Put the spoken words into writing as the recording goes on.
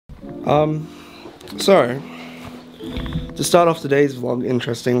So, to start off today's vlog,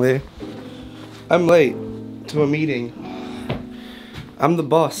 interestingly, I'm late to a meeting. I'm the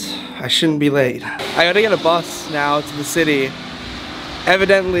boss. I shouldn't be late. I gotta get a bus now to the city.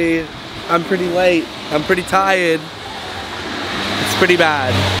 Evidently, I'm pretty late. I'm pretty tired. It's pretty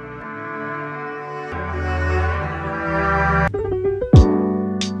bad.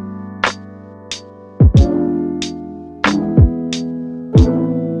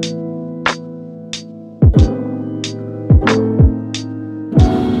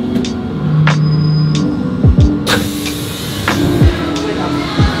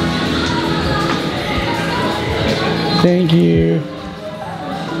 Thank you.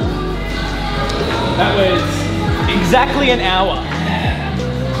 That was exactly an hour.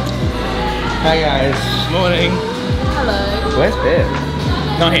 Hi guys. Morning. Hello. Where's Bear?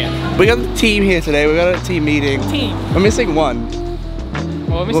 Not here. We got the team here today. We got a team meeting. Team. We're missing one.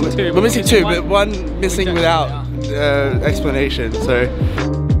 Well, we're missing two. We're missing two, but one missing without explanation. So.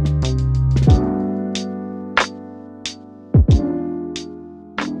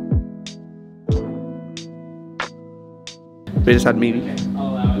 We just had a meeting.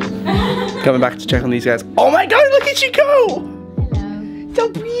 Coming back to check on these guys. Oh my god, look at you go! Hello. So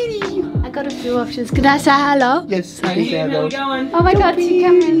pretty! I got a few options. Can I say hello? Yes, Hello. Going. Oh my god, see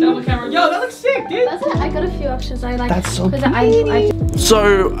Cameron. Double camera. Yo, that looks sick, dude. That's it. I got a few options. I like. That's so because pretty.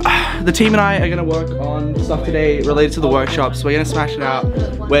 So, the team and I are gonna work on stuff today related to the workshops. We're gonna smash it out.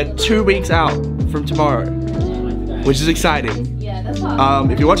 We're 2 weeks out from tomorrow, which is exciting. Yeah, that's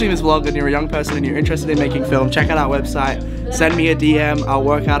what If you're watching this vlog and you're a young person and you're interested in making film, check out our website. Send me a DM. I'll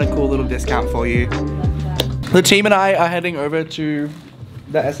work out a cool little discount for you. The team and I are heading over to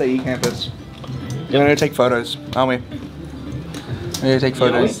the SAE campus. We're gonna take photos, aren't we? We're gonna take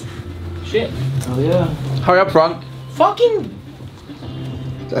photos. Shit. Oh yeah. Hurry up, Frank. Fucking.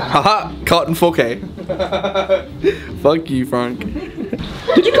 Haha, caught in 4K. Fuck you, Frank.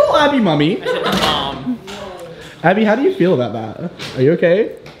 Did you call Abby mummy? Abby, how do you feel about that? Are you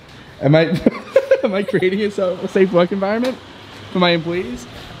okay? Am I am I creating a safe work environment for my employees?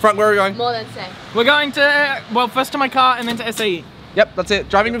 Frank, where are we going? more than safe. We're going to, well, first to my car and then to SAE. Yep, that's it.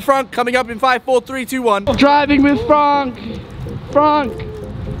 Driving with Frank, coming up in 5, 4, 3, 2, 1. Driving with Frank! Frank!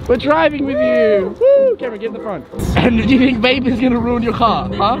 We're driving with you! Woo! Cameron, get in the front. And do you think vape is gonna ruin your car,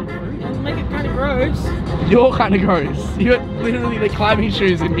 huh? Make it kind of gross. You're kinda gross. You got literally the climbing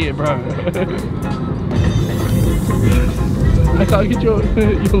shoes in here, bro. I can't get your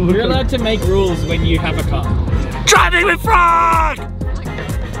look. You're allowed to make rules when you have a car. Driving with Frank!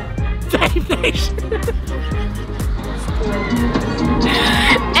 Vape Nation!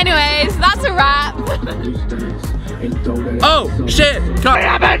 Anyways, that's a wrap. Oh, shit! Hurry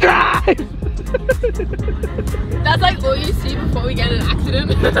up and drive! That's like all you see before we get in an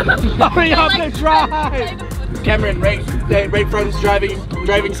accident. Hurry up and drive! Cameron, rate Frank's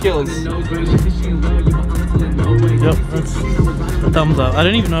driving skills. Yep, that's the thumbs up. I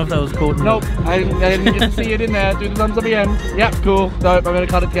don't even know if that was called. Nope, I didn't get to see it in there. Do the thumbs up again. Yep, cool. Nope, I'm gonna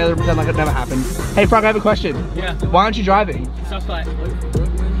cut it together and pretend like it never happened. Hey Frank, I have a question. Yeah. Why aren't you driving? Stoplight.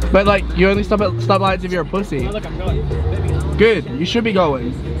 But like, you only stop at stoplights if you're a pussy. Oh, look, I'm going. Good, you should be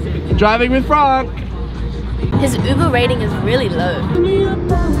going. Driving with Frank. His Uber rating is really low.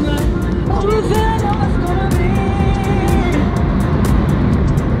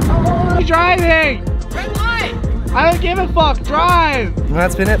 You're driving! Red light! I don't give a fuck, drive! Well,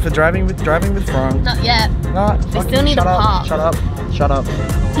 that's been it for driving with Frank. Not yet. Not. We still need a park. Shut up. Shut up.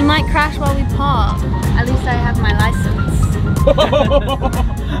 He might crash while we park. At least I have my license.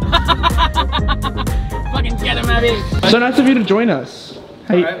 Fucking get him, Abby. So nice of you to join us.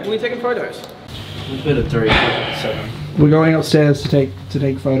 Hey, Alright, we're taking photos. we're going upstairs to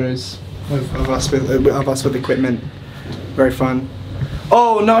take photos of us with equipment. Very fun.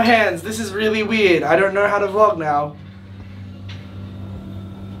 Oh, no hands. This is really weird. I don't know how to vlog now.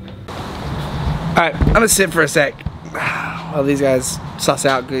 Alright, I'm gonna sit for a sec while these guys suss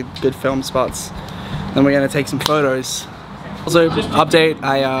out good film spots. Then we're gonna take some photos. Also, update,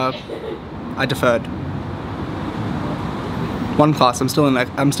 I deferred. One class, I'm still in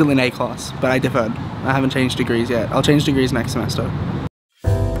A class, but I deferred. I haven't changed degrees yet. I'll change degrees next semester.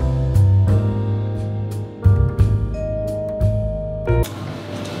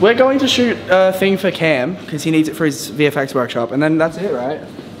 We're going to shoot a thing for Cam, because he needs it for his VFX workshop, and then that's it, right?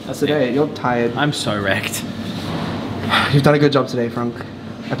 That's the day. You're tired. I'm so wrecked. You've done a good job today, Frank.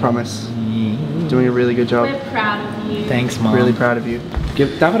 I promise. Doing a really good job. We're proud of you. Thanks, Mom. Really proud of you.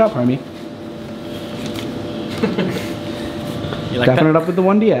 Dap it up, homie. You like Dapping that? it up with the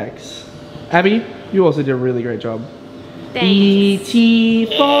 1DX. Abby, you also did a really great job. Thanks.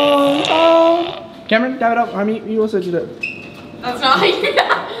 E.T. phone home. Cameron, dab it up. I mean, you also did it. That's not how you do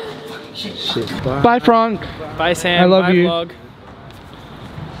that. Shit. Bye, Frank. Bye, Sam. I love Bye, you. Vlog.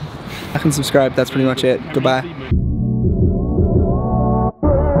 Like and subscribe. That's pretty much it. Goodbye.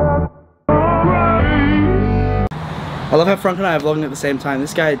 I love how Frank and I are vlogging at the same time.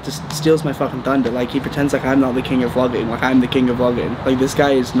 This guy just steals my fucking thunder. Like, he pretends like I'm not the king of vlogging. Like, I'm the king of vlogging. Like, this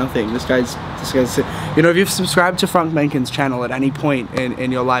guy is nothing. This guy's, you know, if you've subscribed to Frank Menken's channel at any point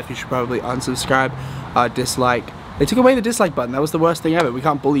in your life, you should probably unsubscribe, dislike. They took away the dislike button. That was the worst thing ever. We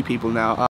can't bully people now.